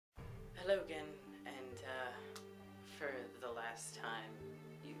Hello again, and for the last time,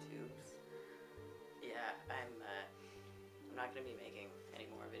 YouTubes. Yeah, I'm not gonna be making any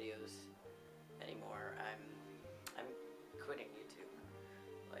more videos anymore. I'm quitting YouTube.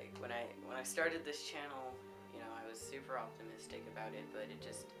 Like when I started this channel, you know, I was super optimistic about it, but it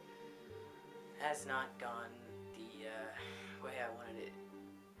just has not gone the way I wanted it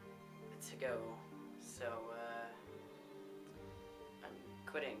to go. So I'm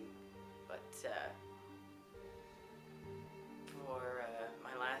quitting, but for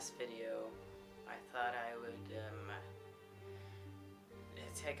my last video, I thought I would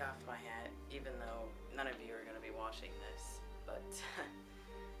take off my hat, even though none of you are going to be watching this, but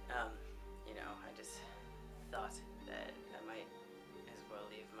you know, I just thought that I might as well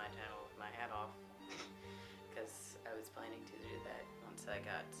leave my channel with my hat off, because I was planning to do that once I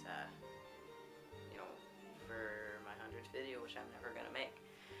got, you know, for my 100th video, which I'm never going to make.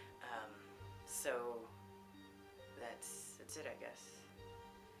 So that's it, I guess.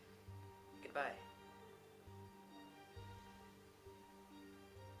 Goodbye.